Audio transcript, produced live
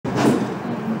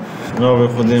نوع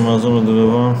خدين منظومة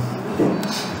دلوقتي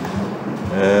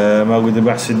موجود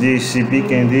بحث DHCP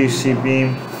كان DHCP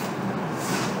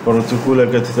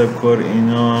بروتوكول که تذکر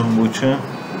اینا بوده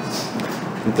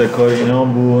تذکر اینا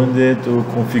بوده تو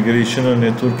کنفیگریشن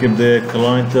نتورک بده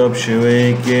کلاینت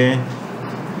بشویه که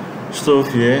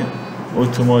استوفیه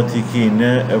اتوماتیکی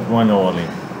نه افمانوالی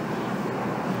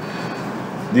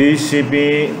DHCP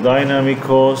Dynamic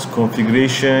Host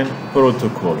Configuration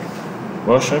Protocol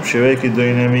باشه بشویه که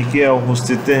داینامیکی او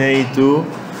هستته هی تو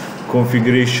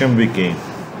کنفیگریشن بکی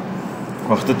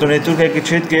وقتی تو نتورک که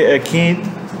چید که اکید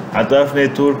حتی اف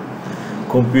نتورک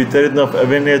کامپیوترت نف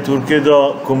اوه نتورک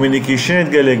دا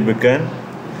کمیونیکیشنت گلک بکن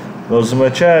لازمه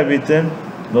چه بیتن؟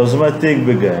 لازمه تیک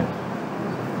بگن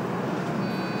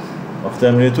وقتی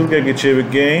هم نتورک که چه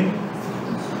بکن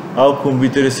او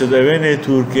کامپیوتر سد اوه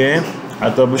نتورک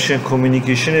حتی بشن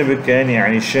کمیونیکیشن بکن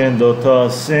یعنی شن داتا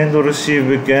سند و رسیف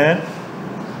بکن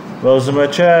لازمه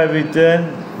چه بیتن؟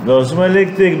 لازمه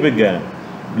لک تیک بگن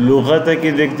لغتا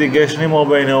که لک تیکشنی ما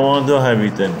بین آوان دا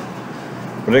هبیتن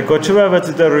رکا چه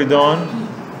بابتی در ریدان؟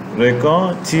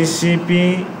 رکا TCP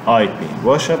IP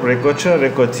باشه رکا چه؟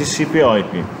 رکا TCP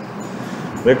IP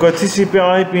رکا TCP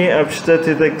IP افشتا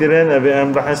تتکرن ابی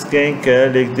ام بحث کن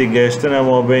که لک تیکشتن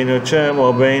ما بین چه؟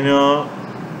 ما بین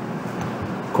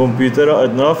کمپیوتر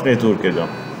ادناف نتورک دا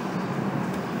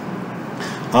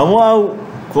اما او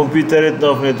کمپیوتر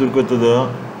ادناف نتورک دا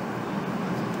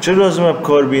چه لازمه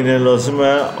بکار بینه؟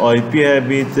 لازمه آی پی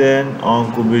هبیتن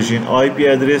آنکو بشین آی پی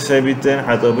ادرس هبیتن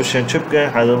حتی بشن چه بکن؟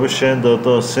 حتی بشن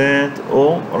داتا سند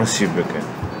و رسیف بکن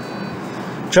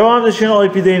چه هم داشتین آی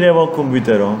پی دینه با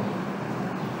کمپیوتر ها؟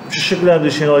 چه شکل هم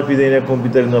داشتین آی پی دینه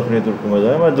کمپیوتر ناف نتورک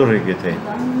اومده؟ ما دو رکت هی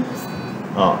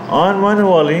آن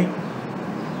مانوالی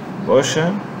باشه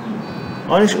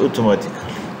آنش اتوماتیکال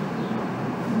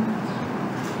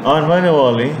آن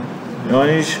مانوالی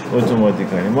یعنیش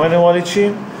اتوماتیکالی مانوالی چی؟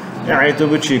 یعنی تو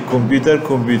بچی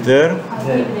کمپیوتر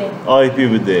آی پی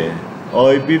بده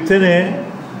آی پی بتنه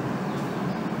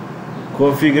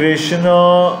کنفیگریشن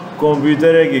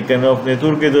کمپیوتر اگه کناف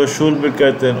نتورک دا شول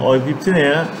بکتن آی پی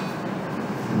بتنه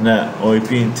نه آی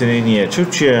پی انتنه نیه چوب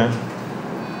چیه؟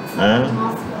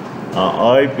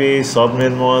 آی پی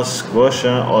سابنت ماسک باشه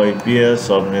آی پی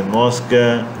سابنت ماسک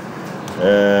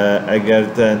اگر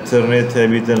تا انترنت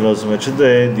هبیتن لازمه چه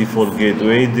ده؟ دیفولت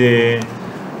گیتوی ده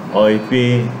آی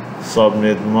پی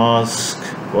سابنت ماسک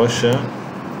باشه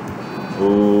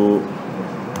و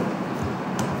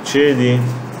چه دی؟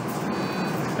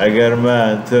 اگر ما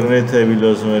انترنت هبی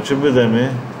لازمه چه بدمه؟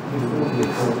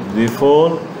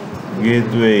 دیفولت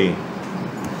گیتوی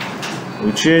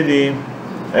و چه دی؟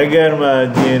 اگر ما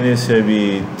DNS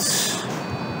هبیت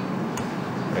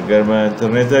اگر ما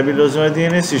انترنت هبی لازمه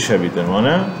DNS ایش هبیتن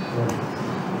وانا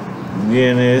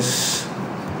DNS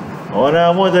وانا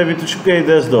اما هبی تو چکه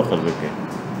دست داخل بکن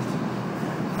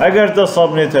اگر تا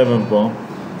سابنت هبن پا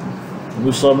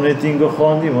بو سابنتینگو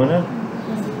خواندی وانا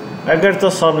اگر تا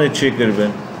سابنت چکر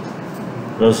بن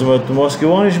لازمه تو ماسک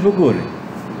وانش بگوری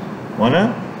وانا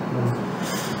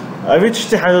اوی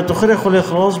چشتی حدا خیلی خلی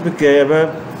خلاص بکن یا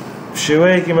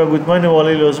شوایی که ما گوتمانی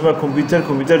والی لازمه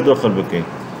کمپیوتر داخل بکن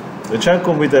چند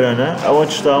کمپیوتر نه؟ اول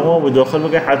چطور به داخل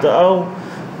بکن حتی او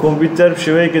کمپیوتر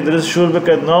بشویه که درست شول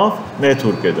بکد ناف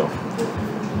نتورک دا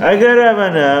اگر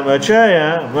امنه ما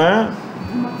چایه ما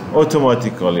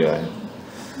اتوماتیکالی هایی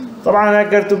طبعا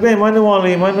اگر تو بین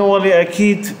مانوالی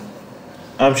اکید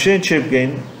امشین چه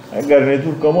بکن اگر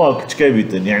نتورک ما کچکه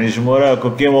بیتن یعنی جمعه اکو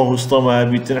که ما هستا ما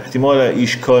بیتن احتمال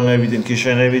ایشکال نبیتن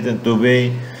کشه نبیتن تو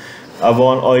بین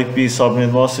اوان آی پی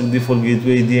سابنت ماسک دیفولت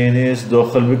گیتوی DNS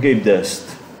داخل بکی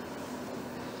بدست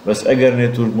بس اگر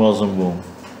نتورک مازم بون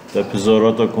تا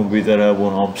پزارات کمپیوتر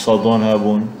هبون هم صادان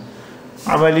هبون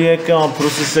عملیه که هم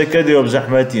پروسیسه که دیاب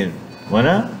زحمتین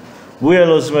وانا بویا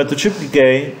لازمه تو چه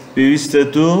بکی بیویسته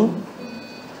تو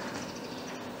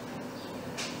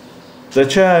تا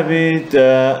چه هبید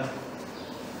تا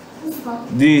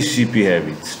DHCP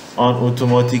هبید آن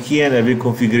اتوماتیکی هن هبید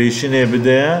کنفیگریشن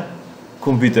بده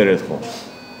کمپیوترت خون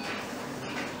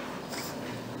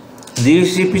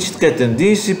DHCP چی کتن؟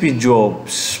 DHCP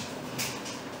jobs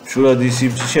شو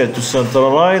DHCP چیه؟ To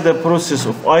centralize the process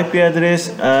of IP address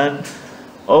and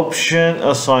option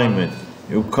assignment.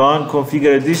 You can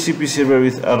configure a DHCP server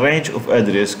with a range of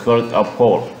address called a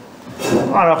pool.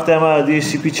 وقتی ما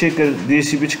DHCP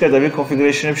چی کرد؟ اوی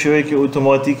configuration بشویه که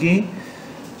اتوماتیکی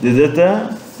دیدتا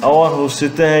اوان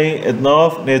هسته هی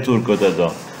ادناف نتورک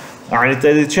دادا يعني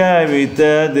تدي شابي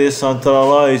تدي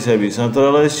سنترلايز هبي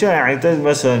سنترلايز شيء يعني تدي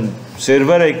مثلا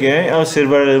سيرفرك او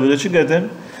سيرفر اللي بده شو قدن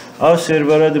او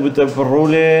سيرفر اللي بده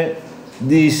بالرولة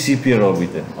DHCP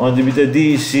رابطة عندي بده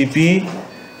DHCP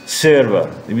سيرفر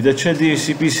يبدا تشا دي اتش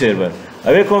سي بي سيرفر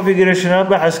ابي كونفيجريشن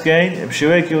بحث كاين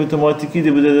بشبكه اوتوماتيكي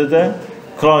دي بدا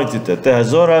كلاينت تا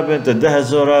 1000 بن تا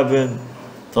 10000 بن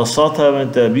تا 100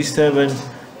 بن تا 20 بن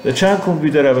تا چند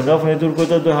کامپیوتر بن ناف نتورک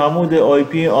کد دو همو دی آی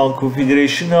پی آن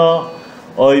کانفیگریشن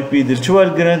آی پی در چوال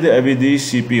گرند ابي دي اتش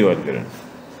سي بي والگرند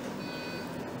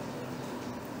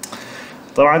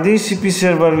طبعا دي اتش سي بي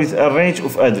سيرفر with a range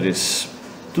of address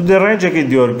تو the range که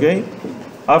دیورکی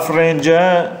اف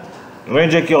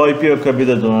رنج که آی پی که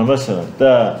بیده دونه مثلا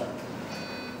تا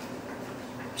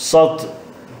 100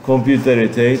 کامپیوتر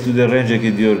تی تو در رنج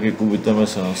که دیورکی که بیده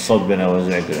مثلا 100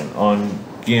 بنوازه کرن آن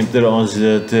کمتر آن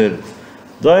زیادتر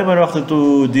دائما وقت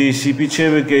تو دی سی پی چه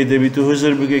بکی دبی تو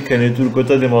هزار بکی که نتورک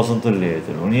تا دی ماسنتر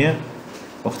لیتر ونیه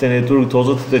وقت نتورک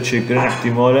تازه تا چه کرن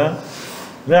احتمالا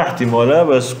نه احتمالا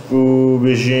بس کو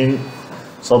بجین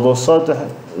 100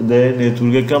 ده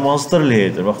نتورک که ماستر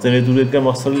لیتر وقت نتورک که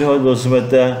ماستر لیتر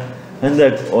بسمت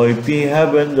عندك اي بي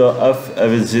هابن دو اف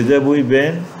زياده بوي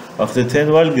بين وقت تن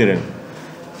والجرن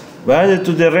بعد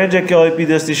تو در رنج که اي بي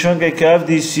دستشون که اف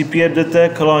دي سي بي بدتا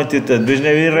کلاینت تد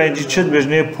بجنوی رنج چت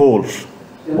بجنه پول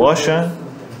باشه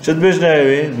چت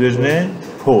بجنه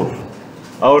پول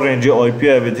او رنج اي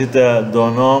بي بدتا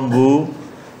دانام بو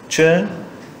چه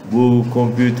بو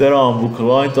کامپیوتر ام بو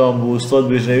کلاینت ام بو استاد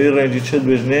بجنوی رنج چت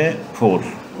بجنه پول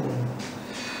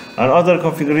and other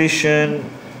configuration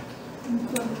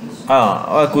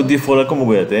اكو ديفولت كم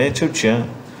قلت شوف شو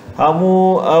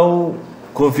همو او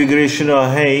configuration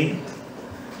هاي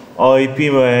اي بي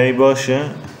ما هي باشا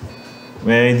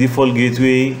ما هي default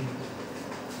gateway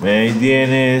ما هي دي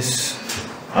ان اس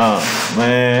ما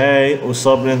هي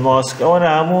وسبنت ماسك او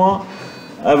انا همو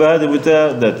ابعد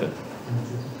بتا داتا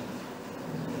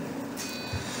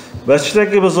بس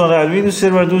شتاكي بزانه الويندوز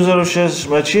سيرفر 2006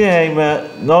 ما چي هاي ما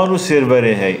نانو سيرفر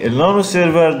هاي النانو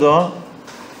سيرفر دا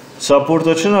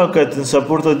سپورت چه ناکتن؟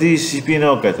 سپورت دی سی پی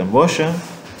ناکتن باشه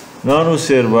نانو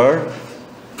سرور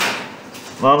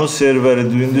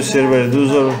ویندوز سرور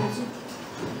 2000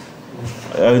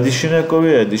 ادیشن کو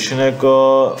بیه ادیشن کو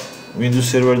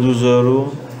ویندوز سرور 2000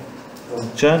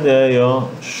 چنده یا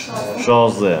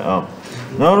 16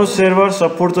 نانو سرور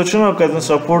سپورت چه ناکتن؟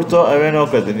 سپورت اوه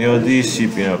ناکتن یا دی سی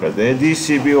پی ناکتن دی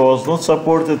سی پی was not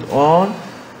supported on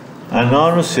a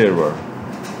nano server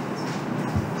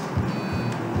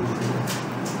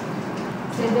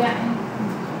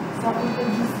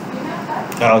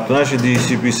تو نشه دی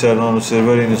سی پی سر نانو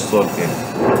سرور اینستال کنیم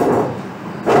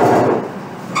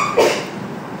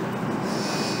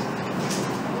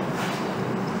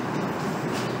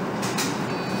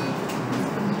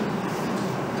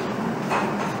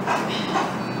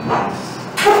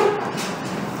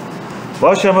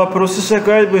باشه اما پروسس که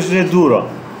بجنه دورا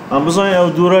هم بزنیم او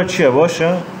دورا چیه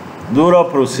باشه دورا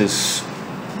پروسس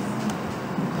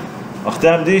وقتی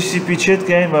هم دی سی پی چت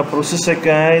کنیم و پروسس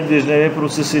که هایی بجنه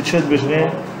پروسس چت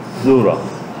بجنه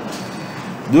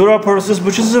دورا پروسس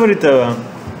بو چه زبریده هم؟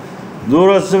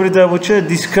 دورا زبریده بو چه؟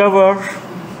 discover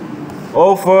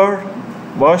offer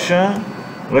باشه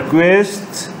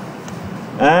request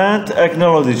and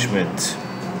acknowledgement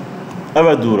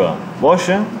اوه دورا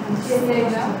باشه؟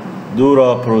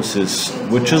 دورا پروسس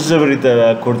بو چه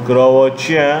زبریده کرد کراوا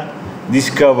چیه؟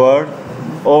 discover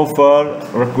offer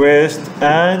request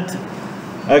and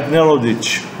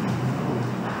acknowledge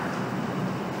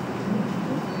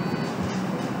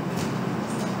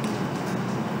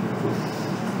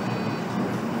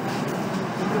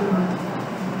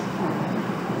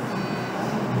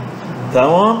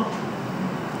tamam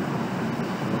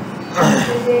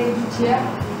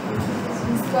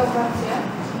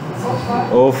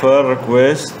offer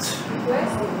request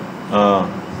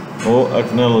or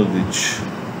acknowledge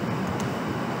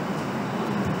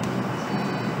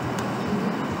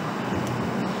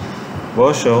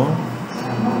باشه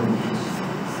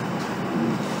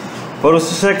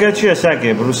پروسس که چیه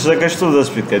ساکه پروسس که چطور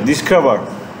دست بید کرد discover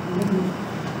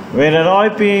when an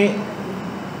IP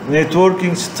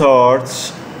networking starts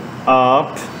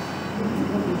up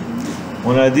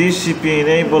on a DHCP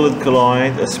enabled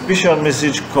client a special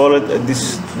message called a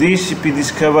DHCP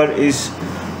discover is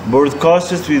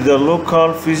broadcasted with the local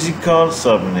physical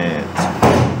subnet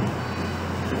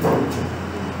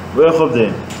بخب ده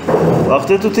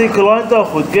وقتی تو تی کلاینت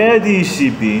خود که دی سی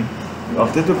پی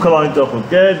وقتی تو کلاینت خود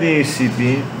که دی سی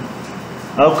پی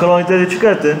او کلاینت دی چی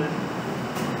کتن؟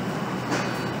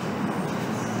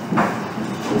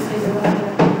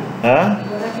 ها؟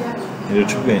 اینو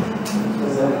چی بگین؟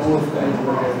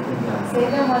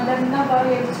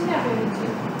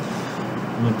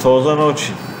 تازه نو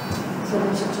چی؟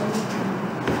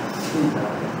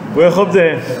 بخب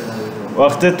ده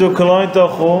وقت تو كلاينت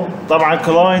اخو طبعا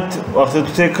كلاينت وقت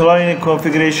تو تي كلاينت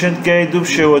كونفيجريشن كي دوب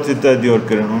شوت التديور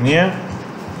كرن ونيا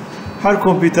هر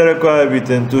كمبيوتر كو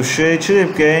بيتن تو شي چري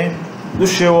بكين دو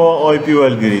شوا اي بي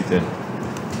والجريتن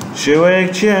شوا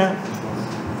يك چيا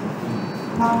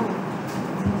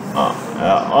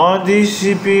on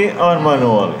DHCP on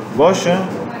manually باشه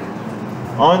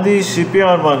on DHCP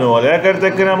on manually اگر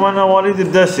تكره manually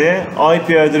تبدأ سي IP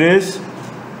address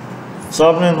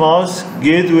subnet mask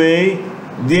gateway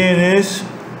DNS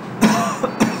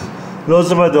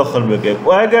لازم ادخل بك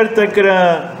واگر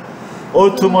تكره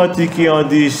اوتوماتيكي on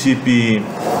DHCP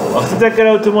وقت تكره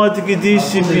اوتوماتيكي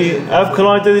DHCP اف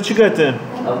كلاينت دي چی كتن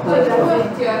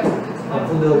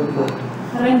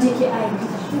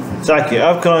ساكي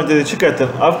اف كلاينت دي چی كتن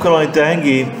اف كلاينت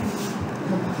هنگي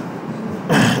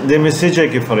the message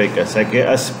ki فريقه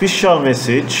ساكي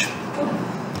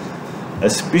a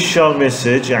special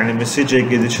message يعني message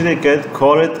ki شركة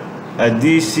call it a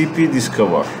DHCP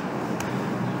discover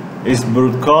is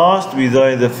broadcast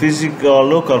within the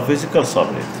local physical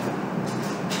subnet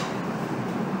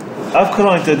اف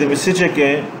كلاينت دي message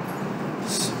ki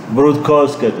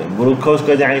broadcast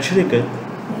كده يعني شركة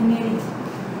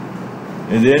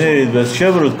إذا نريد بس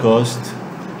شو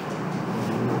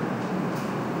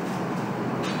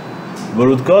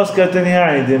برودكاست كتن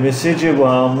يعني ده مسیج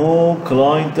بهامو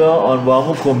کلاینتا آن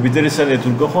بهامو کامپیوتر سر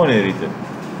نتورک خونه ریده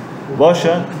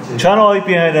باشه چند آی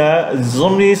پی هنه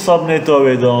ضمنی ساب نتا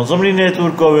ودا ضمنی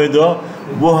نتورک ودا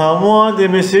بهامو ده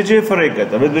مسیج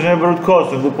فرقته بد بجنه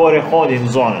برودکاست بو پاره خالی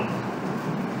نزانن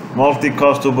مالتی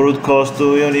کاست و برودکاست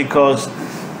و یعنی کاست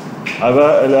اوه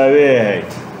الوه هی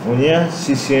ونیا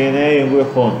CCNA يقول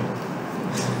خون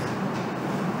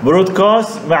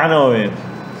برودكاست معناه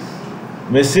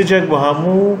مسیجک با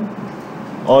همو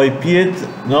آی پیت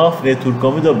ناف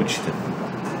نتورکامی دا بچیده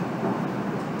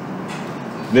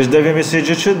بهش دوی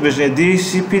مسیجه شد بهش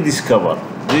DHCP discover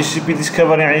DHCP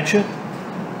discover يعني چه؟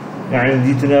 يعني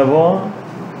دیتنوا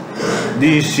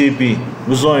DHCP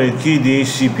بزانید کی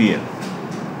DHCP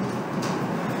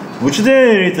وش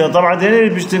دينيريتنا طبعا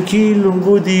دينيريت باش تمكين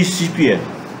لنقو DHCP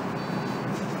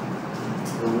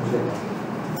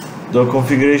دا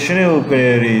configuration و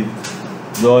بنريد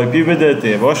دا IP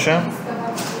بداته باشه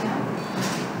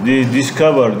دي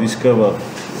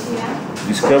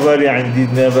discover يعني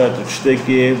ديد نبات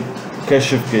وتشتكي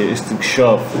كشف كي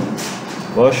استكشاف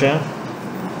باشه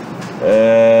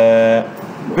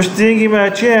باش تيجي مع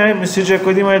چه هاي مسیجه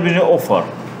کدی ما بجنه offer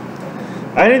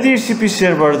any DHCP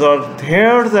server that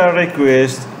hear the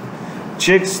request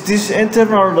checks this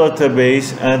internal database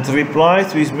and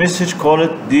replies with message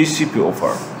called DHCP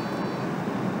offer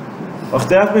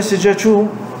اختلاف مسیجه چو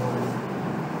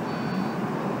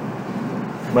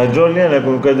مجال نیه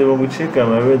نکنم کده بگو چه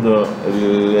کم اوه دا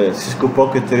سیسکو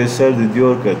پاکت ترسر ده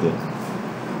دیار کده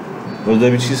بازده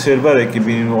بی چی سربره که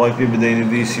بینین و آی پی بدهین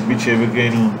دی سی پی چه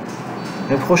بکنین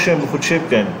هم خوشم بخود چه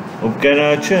بکن و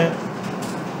بکنه چه؟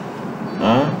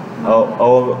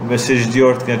 او مسیج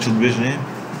دیارت کن چود بجنه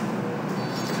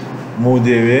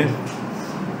موده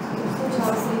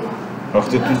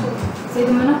وقتی تو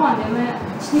سيدي ما نخوان ما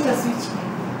شنو كسويتش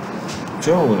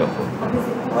چه اون نخوان؟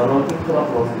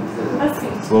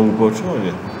 بابو پاچه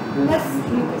آجه؟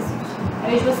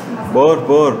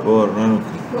 بار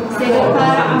ننوکی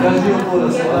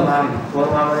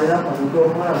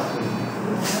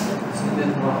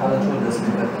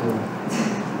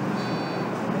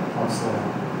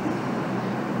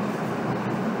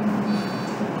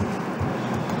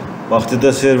وقتی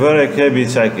دا سرور که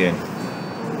بیچکه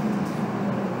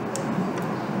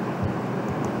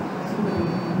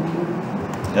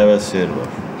اوه سرور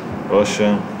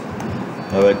باشه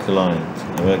اوه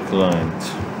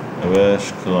کلاینت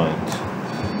اوهش کلاینت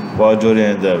با جوری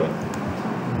هنده اوه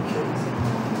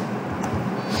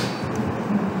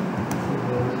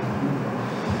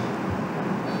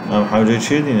هم حوجه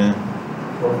چیه دینه؟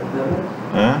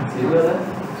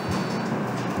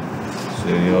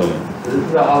 سریاله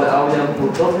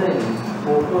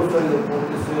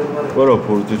برا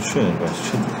پورتو چه؟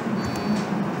 بس چه دید؟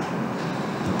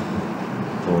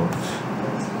 پورت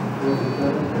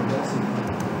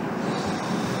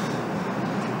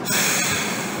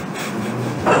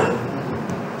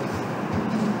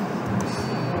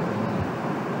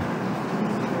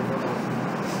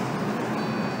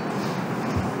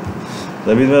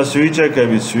تبید ما سویچ که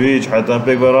بید سویچ حتی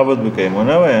پیک برابط بکنیم و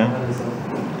نوه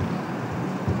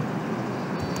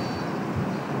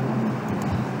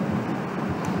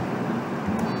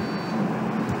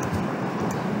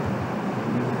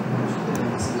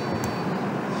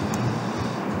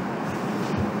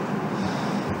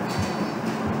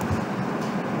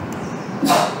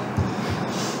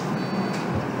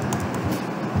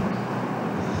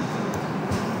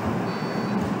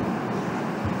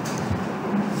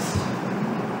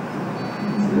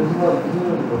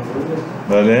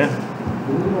بله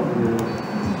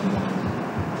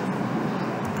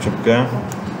چه بکنم؟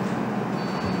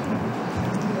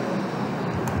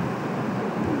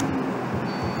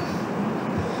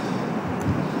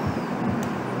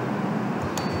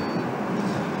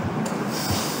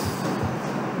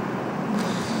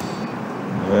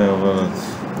 غلط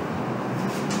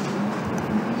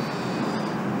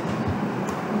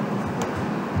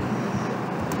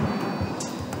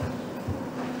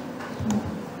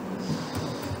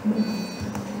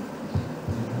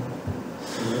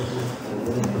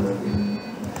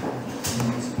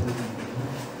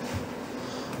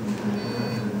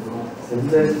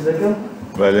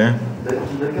بله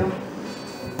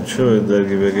شو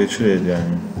درگی بگه چی دید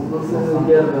یعنی؟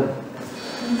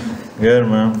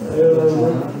 گرمه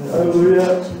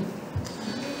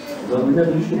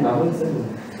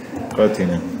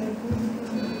قاطینه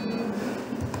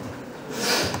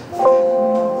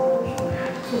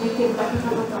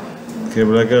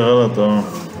كيبلك غلطة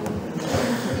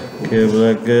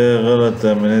كيبلك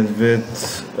غلطة من الفيت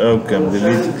أو كم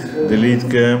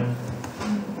ديليت كم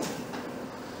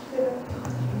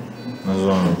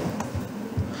نظام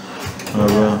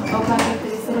هذا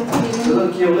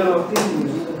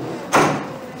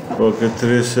باكت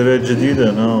تريسرة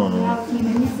جديدة نعم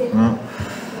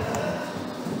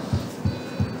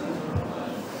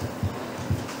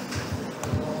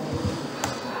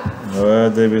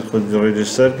وهذا بيدخل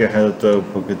ريجستر كحالته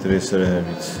باكت تريسر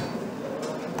هابيت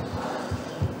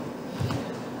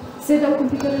سيدا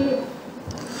الكمبيوتر اللي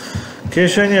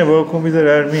كيشانيا با كمبيوتر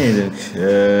هرميدك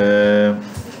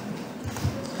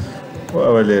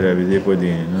وأولي رابي دي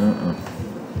بودين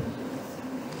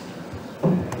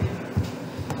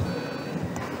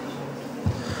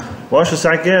واش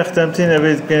ساعة اختمتين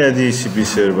أبيت كان دي سي بي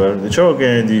سيرفر دي شو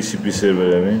كان دي سي بي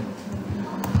سيرفر أبي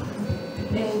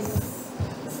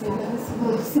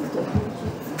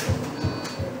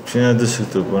شنو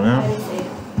ديسكتوب هنا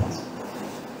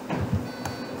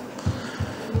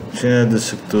شنو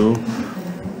ديسكتوب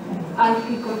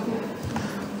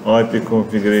اي بي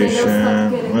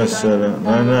كونفيجريشن مثلا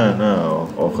لا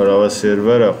آخر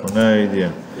سيرفر اخونا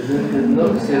ايديا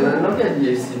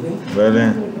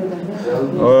بله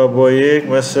با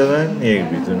یک مثلا یک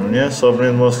بیتن اونیا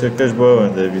سابنت ماسک کش با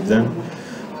بنده بیتن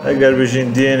اگر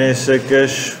بشین دی ان اس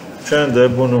کش چنده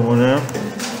بو نمونه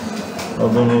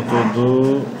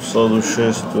دو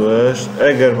 168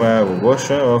 اگر معبو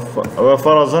باشه و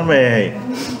فرازان مهی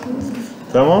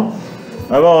تمام؟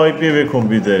 اما آی پی بکن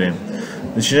بیداریم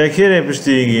نشینه که ریم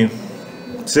پشتی ایگیم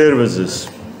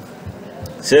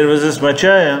سرویسز ما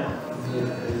چایا؟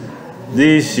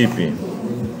 DHCP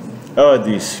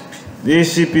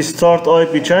DHCP start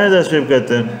IP چند دست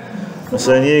بکتن؟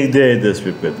 مثلا یک ده دست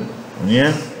بکتن نیه؟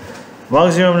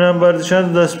 ماکسیمم نمبر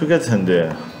چند دست بکتن ده؟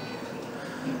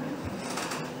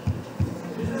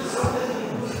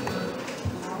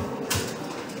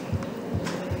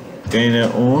 اینه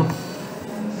اون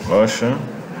باشه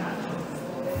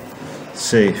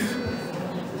سیف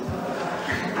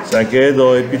ساکه دا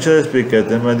آی پی چه دست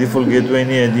بکتن؟ ما دیفول گیتوی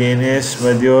نیه دی ان اس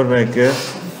ما دیار نکه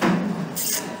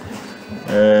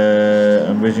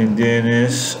ام بجین دی ان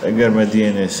اس اگر ما دی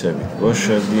ان اس بید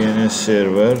باشه دی ان اس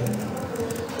سرور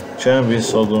چند بید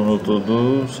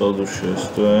 192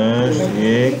 168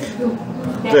 یک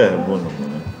ده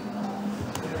بونمونه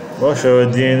باشه و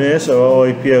دی ان اس و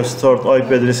آی پی اف ستارت آی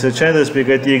پی ادرسه چند دست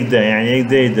بکت یک ده یعنی یک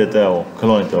ده ایده او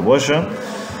کلاینت ها باشه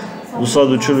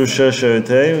 246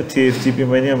 هایی و تی اف تی پی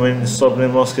منی من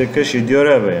سابنت ماسک کشی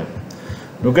دیاره بیم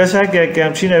نوکس هکه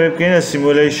کمچین ابی بکنه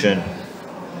سیمولیشن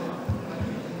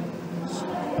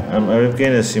ابی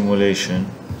بکنه سیمولیشن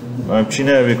و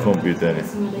همچین ابی کمپیوتری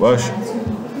باش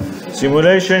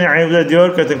سیمولیشن یعنی بوده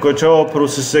دیار کتن کچه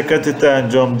پروسسه کتت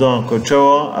انجام دان کچه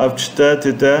افچتا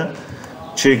تتا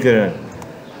چه کرن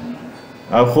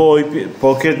اب خو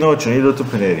پاکت نوچن ایدو تو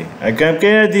پنری اکم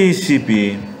کنه دی سی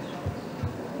پی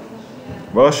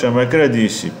باشه مکره دی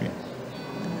سی پی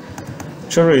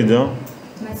چرا ایدو؟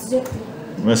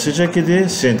 مسیجه که دی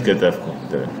سند کت اف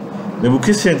کمپیوتره نبو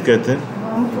که سند کتن؟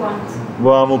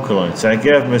 با همو کلاینت سعی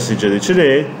اف مسیجه دی چه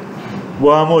دید؟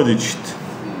 با همو دی چید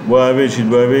با همه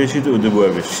چید و دو با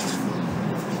همه چید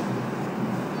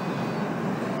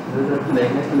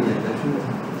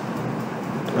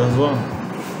ازوان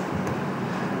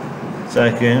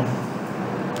سعی که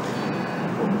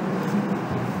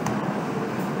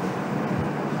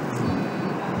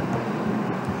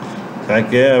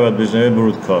حكي أبد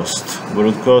بجنبه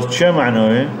برودكاست چه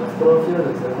معناه؟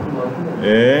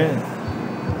 إيه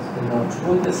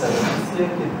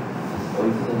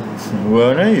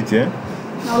وانا ايتي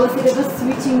والله سيدي بس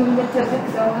سويتشينج من الترك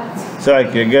دوات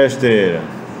ساكي قاش تيرا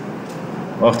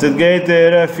وقت تجيت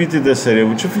إيرا في تدسري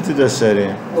وشو في تدسري؟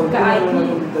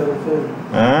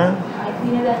 ها؟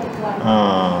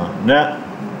 لا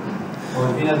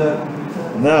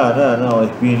لا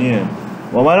إثبينية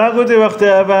وما أنا قلت وقت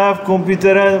أبغى في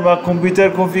كمبيوتر مع كمبيوتر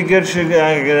كونفيجر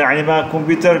يعني مع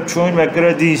كمبيوتر شون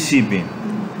مكرر DHCP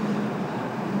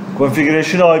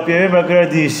configuration IP مكرر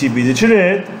DHCP ده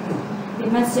شلت؟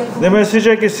 ده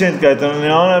مسیج که سند کرد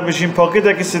نه بشین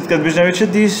پاکت که سند کرد بجنبه چه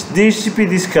DHCP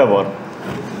discover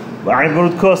يعني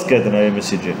برودكاست كده نبي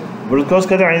مسج برودكاست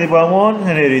كده يعني بامون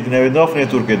هنريد نبي نوف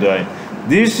نتورك داي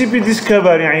DHCP discover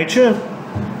يعني شو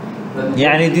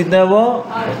يعني ديد نوا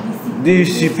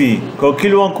DHCP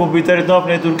كل وان كمبيوتر نوف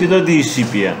نتورك دا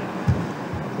DHCP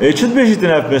ايه شو بيجي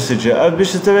تناف مسج اب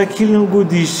بيجي تبع كلهم جو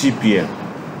DHCP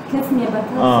كسمية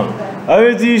بطل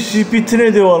أبي DHCP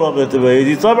تندي والله بتبعي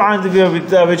دي طبعا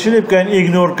أبي شنو كان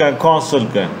ignore كان cancel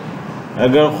كان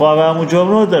أقول خوابه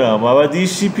مجابنا درام أبي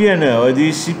DHCP أنا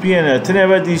DHCP أنا تني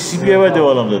أبي DHCP أبي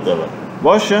والله بتبع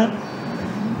باشه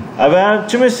أبي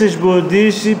شو مسج بود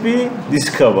DHCP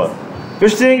discover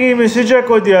بس تيجي مسج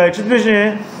كودي هاي شو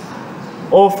بيجي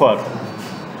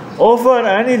offer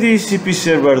any DHCP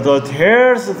server that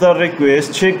hears the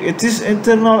request check it is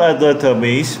internal at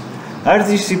database هر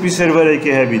DHCP سرور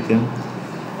که هبیتن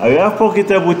اگه اف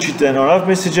پاکت بود چیتن و اف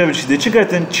مسیج بود چیده چی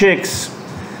کردن چکس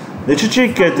ده چی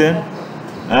چک کردن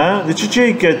ده چی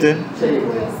چک کردن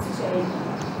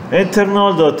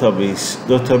internal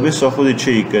database خود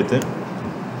چک کردن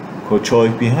که آی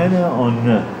پی هنه آن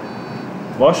نه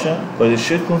باشه باید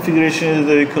شد configuration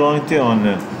ده کلاینتی آن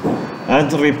نه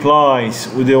and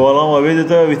replies و ده والا ما بیده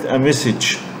ده with a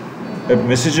message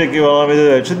مسیج که والا بیده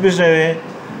ده چید بشنوه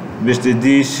بشته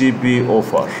DHCP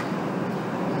offer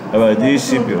أبا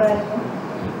DHCP offer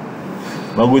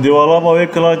ما قلت والله ما في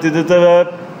كلاينت تتبع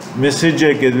مسج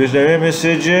كده بشته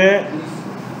مسج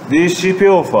DHCP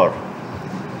offer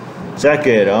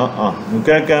ساكيرا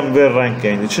ممكن كان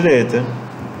بالرانكين شو لقيته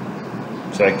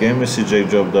ساكين مسج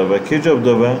جوب دابا كي جوب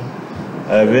دابا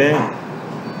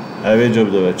أبي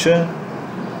جوب دابا شو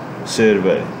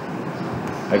سيرفر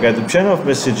أكتب شنو في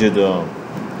مسج ده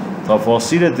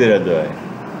تفاصيل ترى ده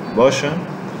باشه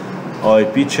آی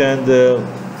پی چنده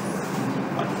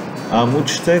عمود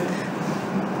شتک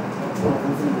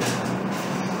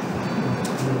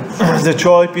ده چه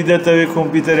آی پی داتا به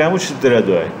کامپیوتر عمود شتک داره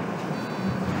دوی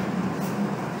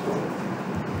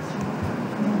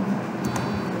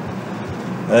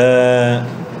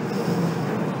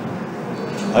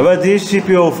اول DHCP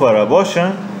اوفره باشه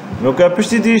نوکه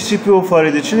پشتی DHCP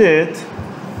اوفره ده چی دید؟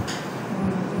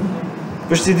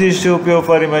 پشتی DHCP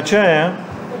اوفره ما چه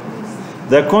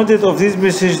The content of this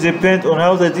message depends on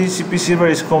how the DHCP server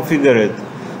is configured.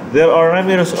 There are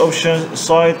numerous options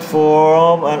aside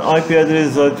from an IP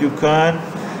address that you can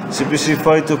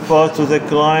specify to pass to the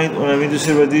client on a Windows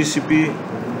Server DHCP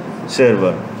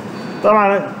server.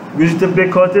 طبعا بيجي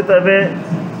تبقى content أبي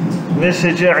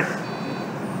message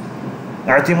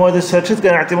اعتماد السرچت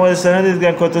كان اعتماد السند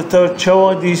كان content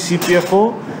تشوا DHCP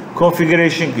خو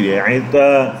configuration كليه يعني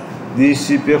تا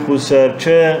DHCP خو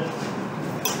سرچه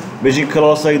بيجي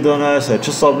كلاس ايدونه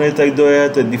چه سابنت ايدوه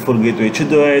تا دیفولت گیتوی چه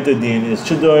دوه تا DNS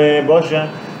چه دوه باشه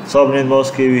سابنت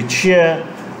ماسکوی چیه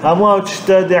همه او چه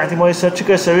تا احتمالی سر چه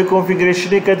که سوی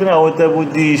کنفیگریشنی کردن او تا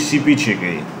بود DHCP چه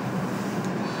که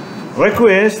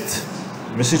request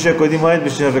مثل چه کدی ماید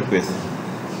بشه request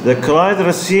the client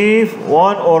receive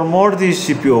one or more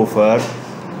DHCP offer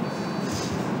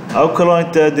او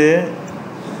client تاده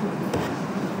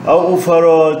او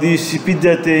اوفرا DHCP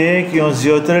داتا یک یا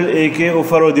زیادتر ایک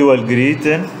اوفرا دیوال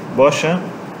گریتن باشه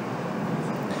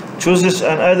chooses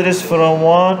an address from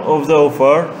one of the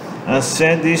offer and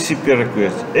send DHCP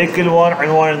request ایکل وان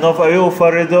عنوان ناف اوی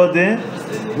اوفر داده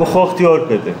بخوا اختیار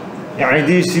کده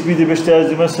يعني DHCP دي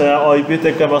بشتغل مثلا اي بي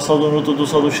تك مثلا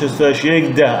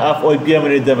 268 ده اف اي بي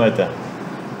من دمته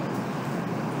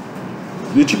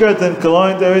دي چی کردن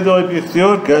کلاینت اوی دا اي بي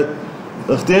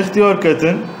اختیار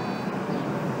کردن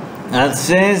and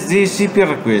sends DHCP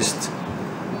request.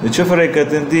 The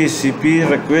فرقتن DHCP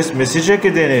request message که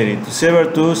دنیری to server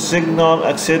to signal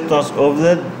acceptance of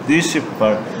the DHCP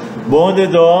part. بونده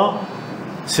دا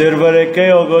سرور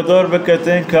که آگادار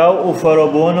بکتن که او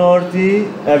فرابون آردی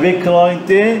اوی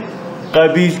کلاینت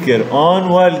قبیل کرد آن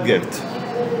وال گرد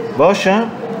باشه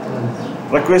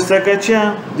request که چیه؟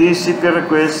 DHCP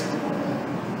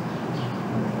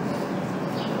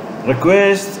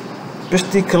request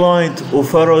پشتی کلاینت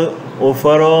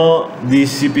اوفرا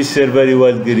DHCP سروری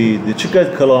وال گرید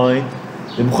چقدر کلاینت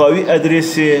بخواهی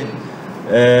ادرسی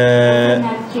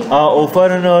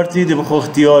اوفر نارتی دی بخواه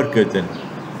اختیار کردن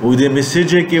و دی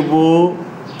مسیجه که بو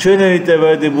چه نریته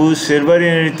بده بود سرور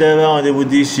نریته بده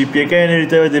بود DHCP که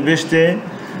نریته بده بشته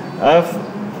اف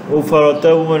و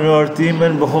فراتب و منارتی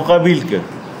من بخو قبیل کرد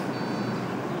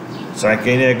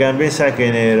ساکینه اگم بین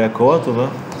ساکینه رکوات و با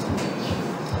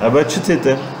ابا چه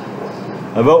تیتن؟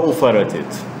 ابا او فراتید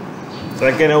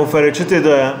ساکینه او فرات چه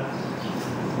تیدایم؟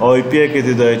 آی پی که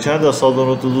تیدای چند؟ 192.168.1.10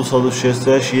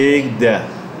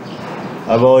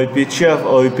 ابا آی پی چی اف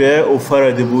آی پی او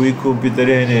فرات بوی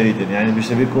کامپیوتری هنریدن یعنی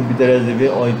بیشتر بی کامپیوتر از بی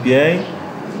آی پی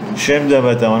شم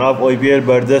دمت اما اف آی پی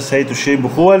برده سایت و شی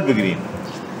بخوال بگیریم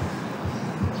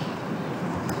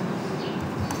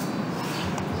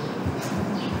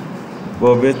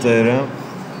با بهترم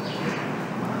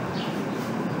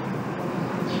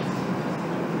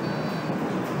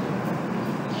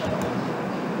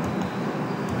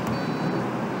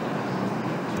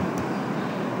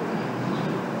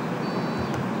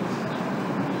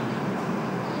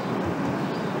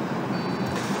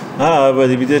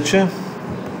بدی بیده چه؟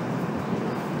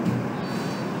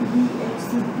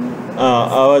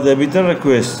 اوه بیتن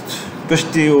ریکوست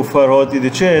پشتی و فرهاتی ده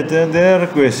چه هتن؟ ده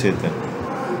ریکوست هتن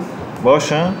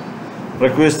باشه؟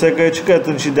 ریکوست که چه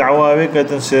کتن؟ چی دعوه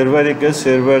کتن سروری که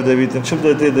سرور ده بیتن چه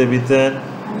بده ده بیتن؟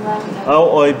 او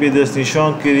آی پی دست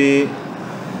نشان کری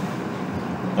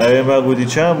اوه ما گودی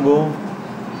چند بو؟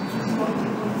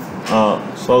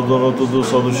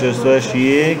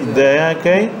 192.168.1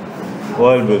 که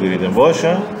وال بگیریدم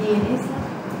باشه؟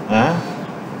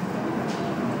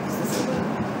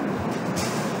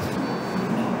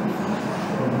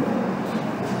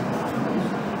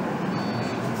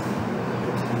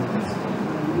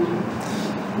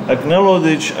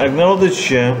 acknowledge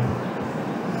چیه؟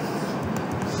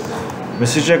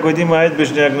 مسیج کدی ماید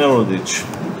بشنی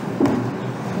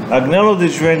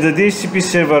acknowledge when the DHCP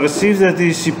server receives the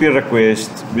DHCP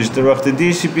request بیشتر وقت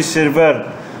DHCP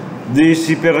server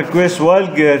DHCP request while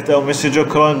get او مسیج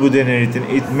کلان بوده نریتن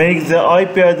it makes the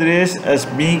IP address as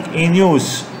being in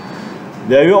use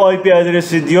دیو IP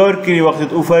address دیار کری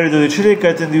وقت او فرید داده چلی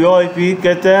کتن دیو IP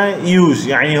کتا use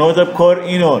یعنی هاتا بکار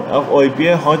اینان اف IP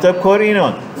هاتا بکار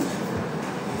اینان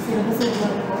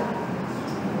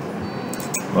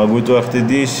ما قلت وقت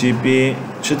DHCP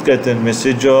چت کتن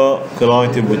مسیجا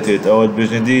کلاینتی بودید اول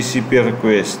بجن DHCP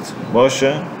request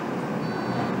باشه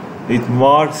it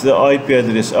marks the IP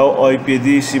address او IP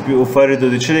DHCP او فرید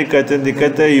داده چلی کتن دی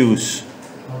کتا use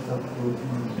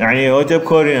یعنی هاتا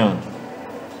بکارینان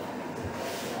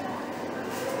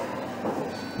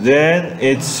then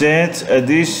it sends a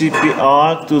DHCP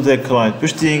ACK to the client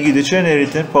پشتی اینگی ده چه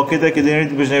نریتن پاکتا که ده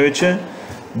نریتن بجنوه چه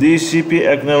DHCP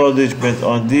acknowledgement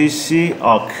on DHC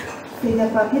ACK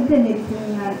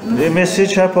ده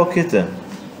مسیج ها پاکتا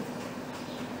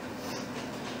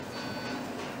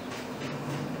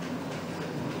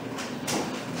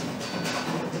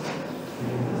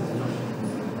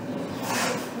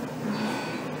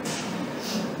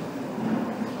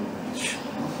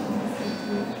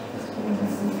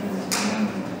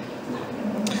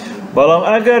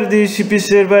بلام اگر DHCP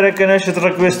سرور که نشد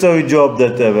ریکوست های جواب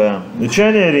داده بهم چه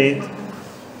نرید؟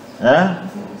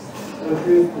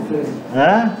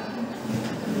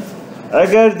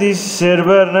 اگر دی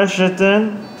سرور نشدن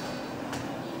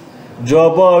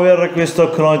جواب های ریکوست ها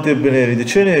کلانت بنرید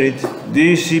چه نرید؟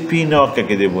 DHCP ناک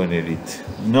که ده بنرید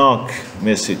ناک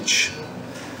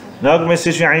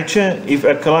مسیج یعنی چه؟ if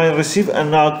a client receive a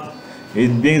knock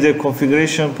it brings the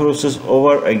configuration process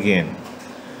over again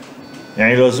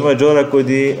یعنی لازمه جارا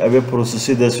کدی ابی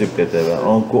پروسسی دست بکته و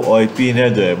آنکو آی پی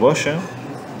نداره باشه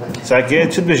ساکه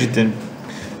چند بشیدن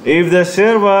if the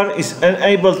server is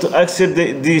unable to accept the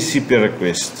DHCP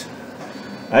request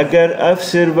اگر اف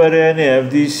سرور یعنی اف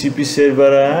DHCP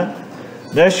سرور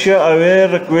نشه اوه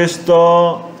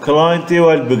ریکوستا کلاینتی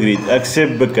وال بگرید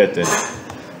accept بکتن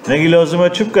نگی لازمه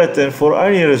چه بکتن for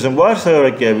any reason بار سرور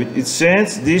که بید it sends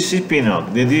DHCP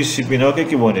knock دی DHCP knock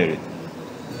که بانیرید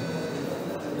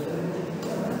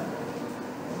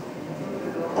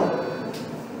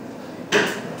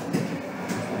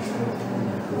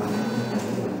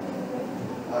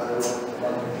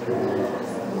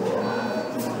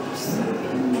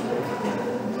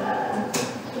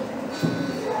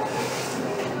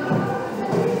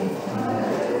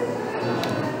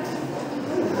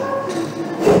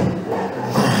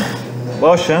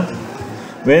باشه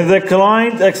when the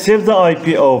client accept the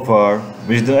IP offer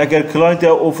بیشتر اگر client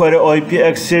offer IP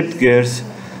accept کرد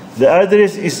the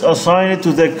address is assigned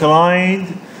to the client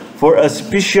for a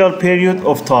special period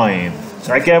of time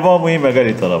سعی اول مهمه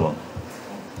گلی طلبه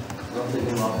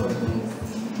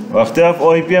وقتی اف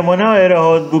IP منا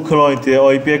ایره بو client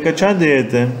IP که چند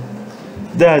دیتن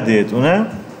 10 دیت اونه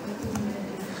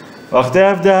وقتی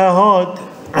اف 10 هاد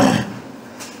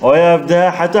آیا افده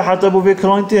حتی بو به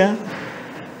کلاینتی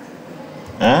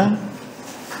ها؟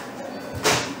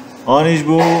 آنیش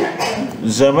بو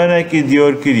زمانه که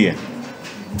دیار کریه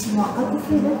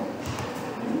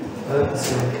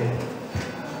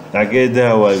تاکه ده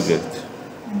اول گرد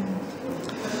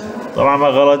طبعا ما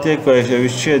غلطية كويسة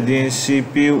وش چه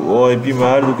DHCP و IP ما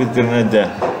هر دو كت کرنه ده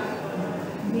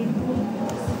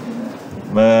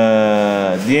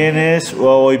ما DNS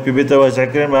و IP بيتا وزع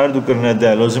کرن ما هر دو کرنه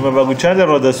ده لازمه بگو چند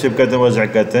را دست بکتن وزع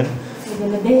کتن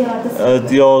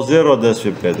 11 را دست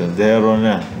بکتن ده را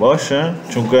نه باشه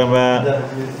چون که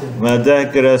ما ده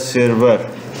کرد سرور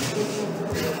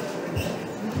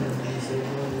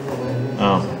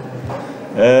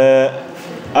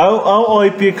او اي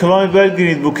بي كلاينت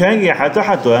بالجريد بوكانجي حتى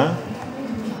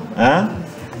ها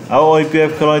او اي بي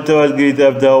اف كلاينت بالجريد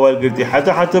ابدا والجريد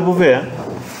حتى بو فيها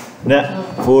لا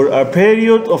for a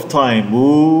period of time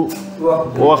بو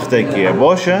وقتك يا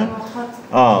باشا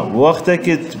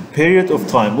وقتك period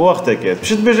of time بو وقتك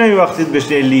بشت بجنبي وقتي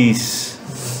بجنبي ليس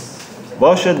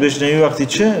باشا بجنبي وقتي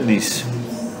چه ليس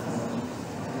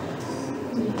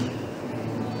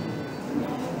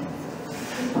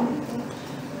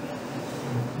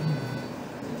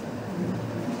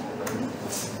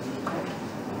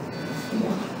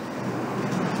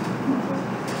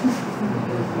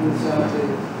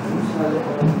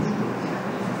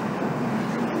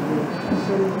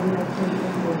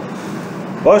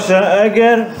باشه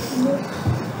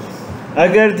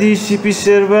اگر DHCP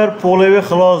سرور پولوی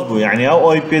خلاص بو یعنی او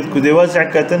آی پی کده وزع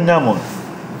کتن نمون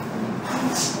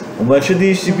و بچه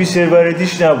DHCP سرور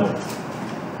دیش نبون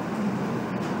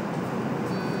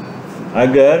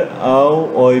اگر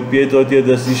او آی پی تاتی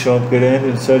دستیشان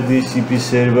کرن سر DHCP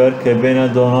سرور که بین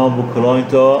دانا بو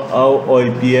کلاینت او آی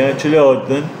پی چلی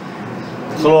آدن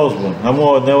خلاص بون همو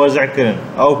آدن وزع کرن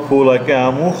او پولا که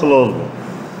همو خلاص بون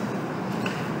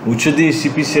و چه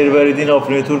DHCP سرور دین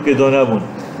آپراتور که دانه بون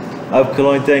اب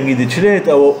کلاینت انگیده چلیت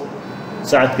او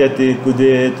ساعت کتی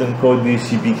کده تنکا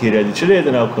DHCP کرده چلیت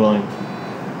او کلاینت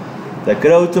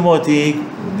تکر اوتوماتیک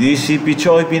DHCP چه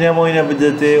آی پی نماینه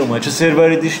بدته و ما چه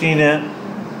سرور دیش نینه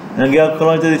انگی او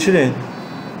کلاینت ده چلیت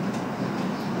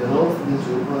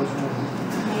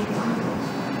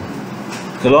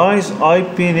client's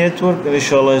IP network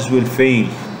initialize will fail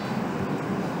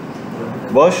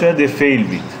باشه ده fail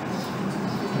بید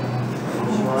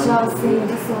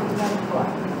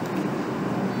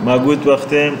ما قلت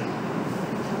وقتهم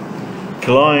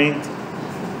client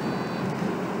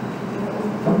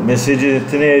مسیج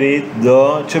تنیرید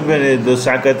دا چه بینه دا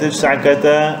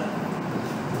سعکته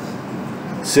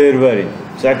سروری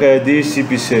سعکته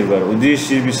DHCP سرور و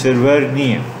DHCP سرور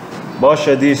نیه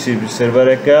باشه DHCP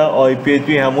سرور که آی پی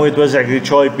توی همویت وزع کردی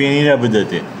چه آی پی نینه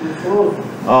بدده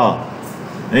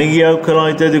اینگی او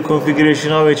کلاینت ده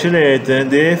کنفیگریشن ها چه لیتن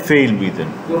ده فیل بیدن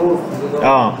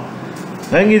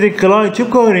اینگی ده کلاینت چه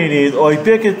کاری نید آی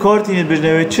پی که کارتی نید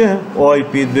بجنوه چه آی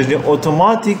پی بجنوه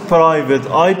اتوماتیک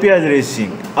پرایوت آی پی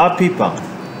ادرسینگ اپیپا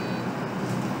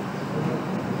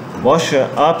باشه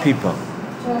اپیپا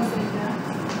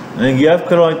اینگی او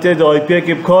کلاینت ده آی پی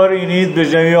که کاری نید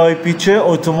بجنوه آی پی چه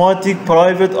اتوماتیک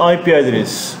پرایوت آی پی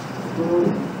ادرس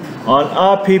آن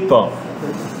اپیپا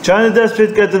چند دست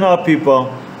پیدا کردن اپیپا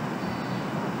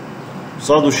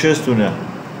 160 نه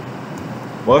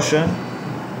باشه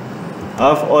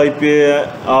اف آی پی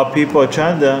اپیپا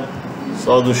چنده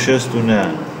 160 نه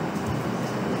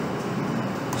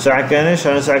سعکنه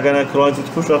شان سعکنه کلاینت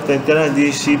خوش وقت انتنا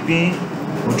DHCP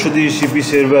و چه DHCP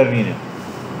سرور نینه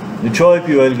چه آی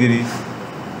پی والگیری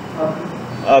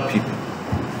اپیپا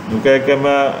نوکه که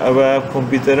ما او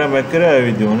کمپیوتره مکره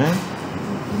ویدیونه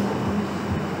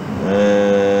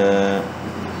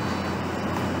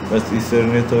بس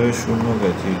ایترنت هایشون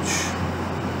نگد هیچ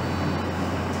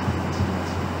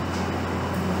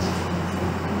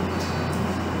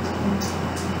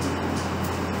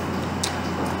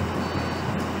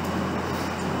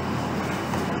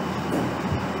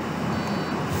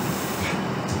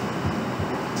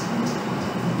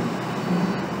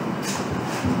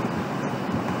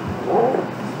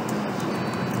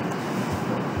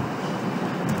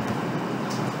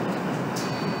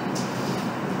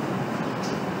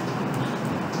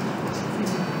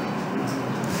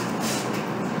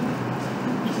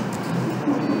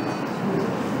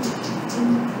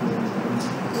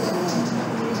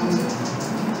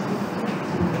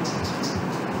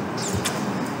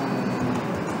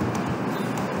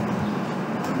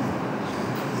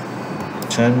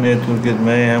چند نتورکت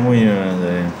مایی همون اینو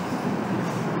نداریم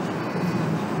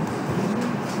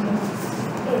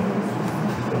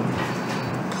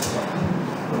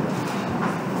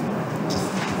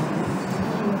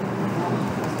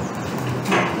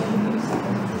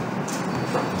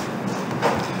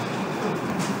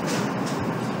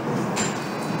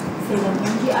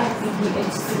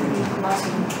DHCP خلاص.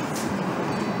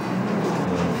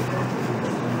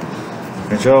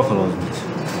 چه خلاص بید؟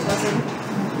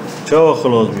 چه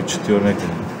خلاص بید چطور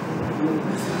نکنه؟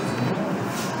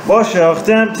 باشه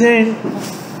وقتی هم تین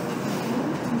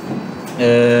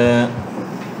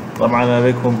طبعا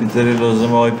هذا كمبيوتري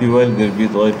لازم اي بي والجر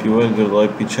بيت اي بي والجر اي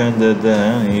بي چند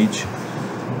ده هيك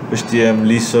بشتي ام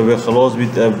ليسا به خلاص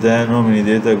بيت ابدا نو من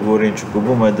ديتا گورين چكو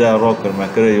بو مدا راكر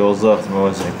مكره 11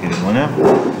 موازه كريم انا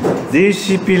دي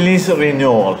سي بي ليس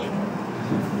رينيوال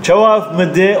چواف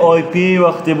مده اي بي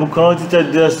وقت بوكانتي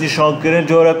تدرس نشان كرن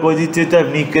جورا كودي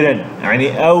تتبني كرن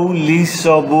يعني او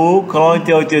ليسا بو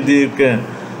كانتي او تدير كرن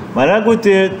ما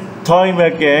قلت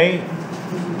تايمك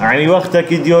يعني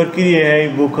وقتك ديار كري هاي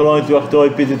بو كلاينت وقت اي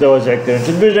بي تتوزع كرن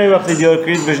شد بجني وقت ديار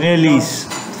كري بجني ليس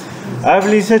اف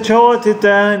ليسه چوات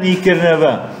تا نيكرنا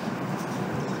با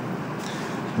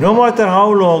no matter how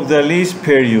long the lease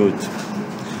period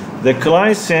the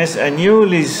client sends a new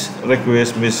lease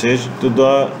request message to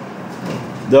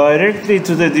directly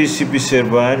to the DHCP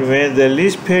server when the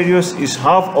lease period is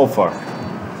half over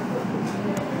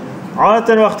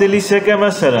عادة وقت ليسه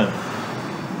كمثلا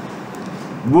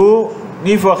بو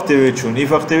نيف وقت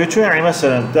ويتشو يعني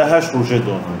مثلا دهش روشه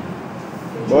دونه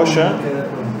باشه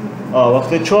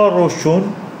وقت 4 روز چون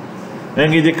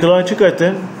هنگی دکلان چی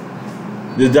کتن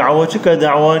ده دعوا چی که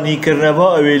دعوا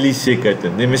نیکرنوا اولی سی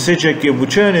کتن ده مسیجه که بو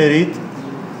چه نرید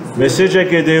مسیجه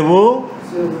که ده بو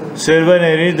سرور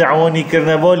نرید دعوا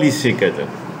نیکرنوا لی سی کتن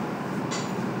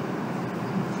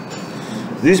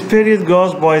This period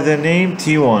goes by the name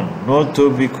T1 not to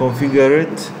be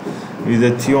configured with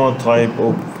the T1 type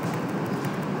of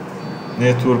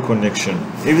network connection.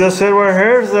 If the server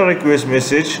hears the request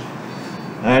message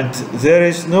and there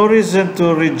is no reason to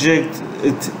reject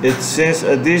it, it sends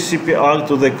a DHCP ACK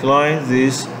to the client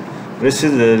this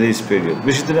received the release period.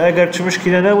 بشتن اگر چه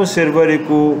مشکلی نبود سروری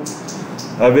کو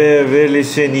ابه ولی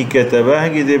سنی کتبه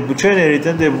هنگی ده بچه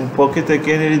نریدن ده پاکت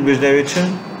که نرید بجنوی چن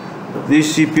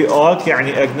DHCP ACK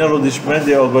يعني acknowledgement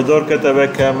ده آگادار کتبه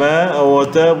کما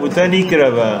اواتا بوتانی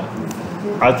کربه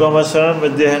حتی مثلا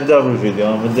مده هنده روشی دی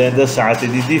مده هنده ساعت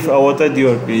دیدی في اواتا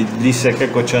دیار بید لیسکه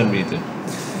کچن بیده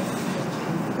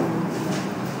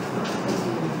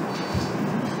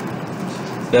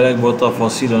قالك با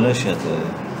تفاصيل نشيت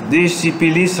DHCP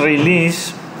ليس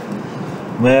ريليس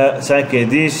ما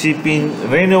ساكي DHCP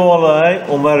رينوال هاي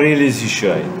وما ريليس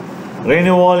شاي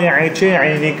رينوال يعني شيء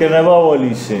يعني كنبا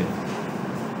وليسين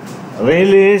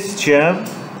release jam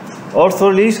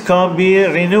author lease can be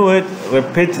renewed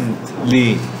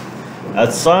repeatedly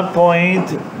at some point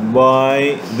by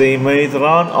they may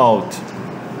run out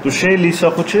تو شيء ليس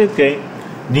أخو شيء كي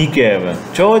نيكابا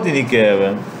شو هذي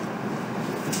نيكابا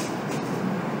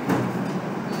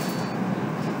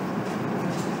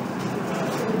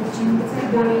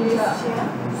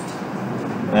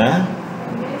ها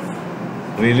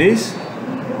ريليس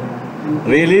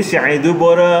ريليس يعني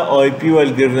دوباره اي بي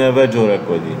والجرنافا جورا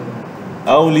كودي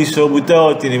او ليسو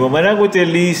بوتاوتيني وما نقول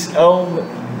ليس او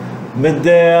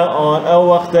مدة او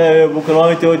وقت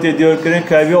بكلاينت او تدير كرين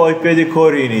كابي اي بي دي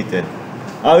كورينيتن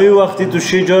او وقت تو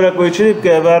شي جورا كوي چلي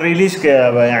بكا ريليس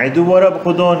كابا يعني دوباره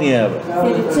بخدانيه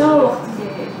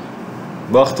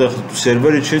وقت تو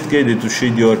سرور چت كده تو شي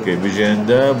ديار كي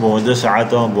بجنده بونده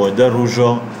ساعتان بونده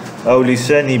روجا او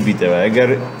لساني بيته اگر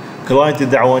كلاينت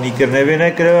دعواني كرنبي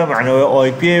نكره معناه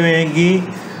اي بي وينجي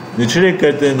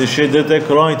نشركه نشدته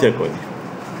كلاينت كودي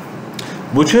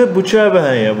بوچه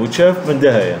بهايه بوچه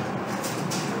مدهايه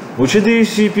بوچه دي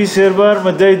سي بي سيرفر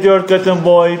مداي ديار كتن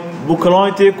باي بو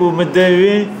كلاينت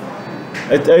ومداي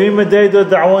اتاوي مداي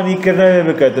دعواني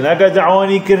كرنبي بكتن اگر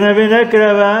دعواني كرنبي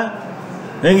نكره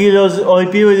هنگی لاز آی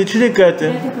پی ودی چی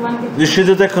دکتن؟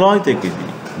 نشده کلاینت کدی.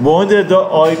 بونده دا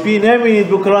آی پی نمینید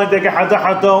بو کلاینت که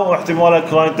حتی احتمال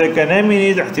کلاینت که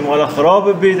نمینید احتمال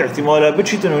خراب بید احتمال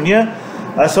بچیتن ونیا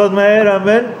اساد ما ایرم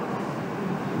من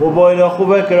موبایل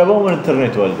خوبه کربا من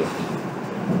انترنت والده.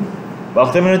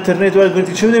 وقتی من انترنت والده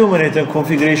گرتی چه بده من ایتن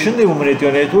کنفیگریشن ده من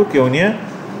ایتن نتورک ونیا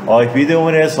آی پی ده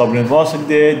من ایت سابلن ماسک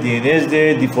ده دی ان اس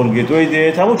ده دیفولت گیتوی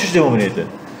ده تمام چیز ده من ایتن.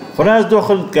 خونه از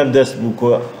داخل کم دست بکو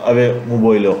اوه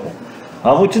موبایل خو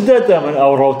همو چه داده من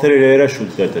او راوتر لیره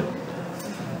شد داده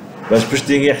بس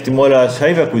پشتینگی احتمال از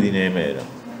های بکودی نیمه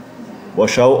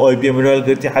باشه او آی بی منال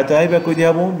کرتی حتی های بکودی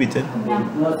همون بیتن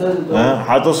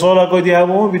حتی سال کودی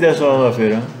همون بیده سال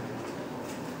مفیره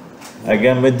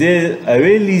اگر مده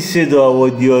اوه لیسه دا و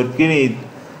دیار کنید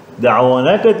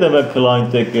دعوانه کتبه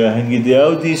کلاینت که هنگی دی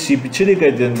او دی سی پی چلی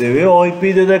کتن دوه آی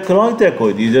پی داده کلاینت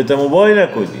کودی داده موبایل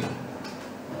کودی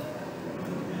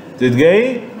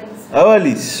تدقي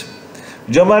أوليس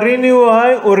جمريني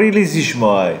وهاي وريليزيش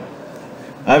ماي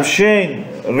ابشين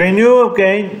رينيو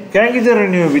بكين كان قدر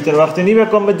رينيو بيتن وقت نيبا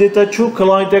كم بديتا شو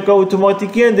كلاينت كا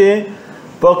اوتوماتيكيا ده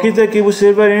باكيتا كي بو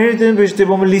سيرفر انيتن بيشتي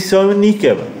بوم ليساوي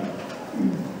نيكا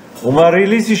وما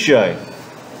ريليس الشاي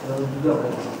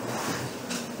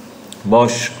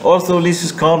باش also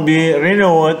leases can be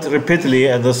renewed repeatedly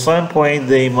at the same point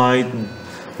they might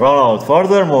run out.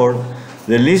 Furthermore,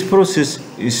 the lease process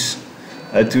is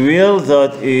at will,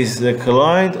 that is, the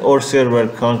client or server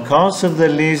can cancel the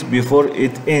lease before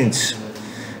it ends.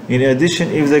 In addition,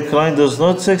 if the client does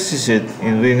not succeed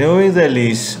in renewing the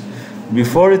lease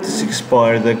before it is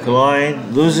expired, the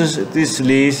client loses this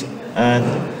lease and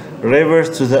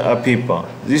reverts to the APIPA.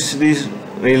 This lease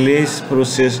release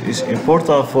process is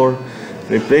important for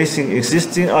replacing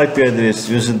existing IP address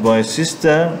used by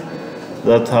system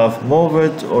that have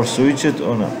moved or switched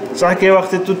on. صح كي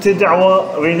وقت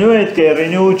تدعوا رينويت كي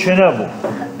رينيو تشنبو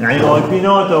يعني اي بي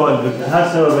نوت اول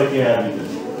هذا سبب كي هذا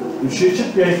وشي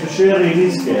كي وشي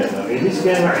ريليس كي ريليس كي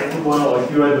يعني بونا اي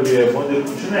بي ودو موديل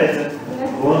كوشنيت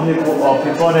موديل اي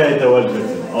بي بونا يتولد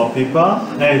اي بي با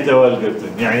يتولد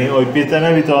يعني اي بي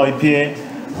تنبي تا اي بي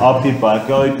اي بي با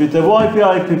كي اي بي تبو اي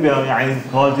بي يعني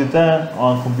كالتيتا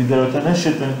ان كمبيوتر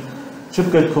تنشتن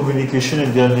شبكه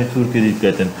كوميونيكيشن ديال نتورك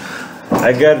ديتكتن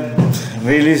اگر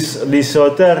ریلیز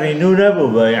لیساتا رینو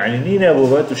نبوده یعنی نی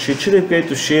نبوده تو شی چه بکنی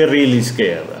تو شی ریلیز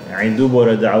کرده یعنی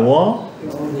دوباره دعوا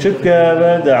چه که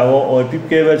دعوا آی پی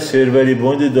که سروری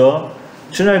بوند دا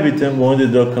چه نبیتن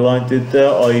بوند دا کلاینت تا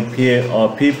آی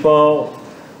پی پا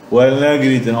ول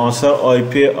نگریدن آنسر آی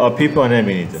پی پا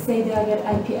نمینیدن سیده اگر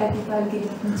آی پی پا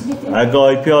گرید اگر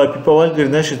آی پی پا ول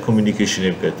گرید نشد کمیونیکیشن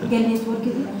بکتن گل نتورک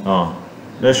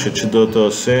گرید نشد چه داتا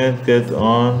سند کت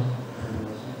آن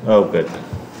او كده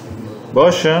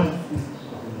باشا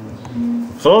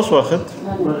خلاص واخد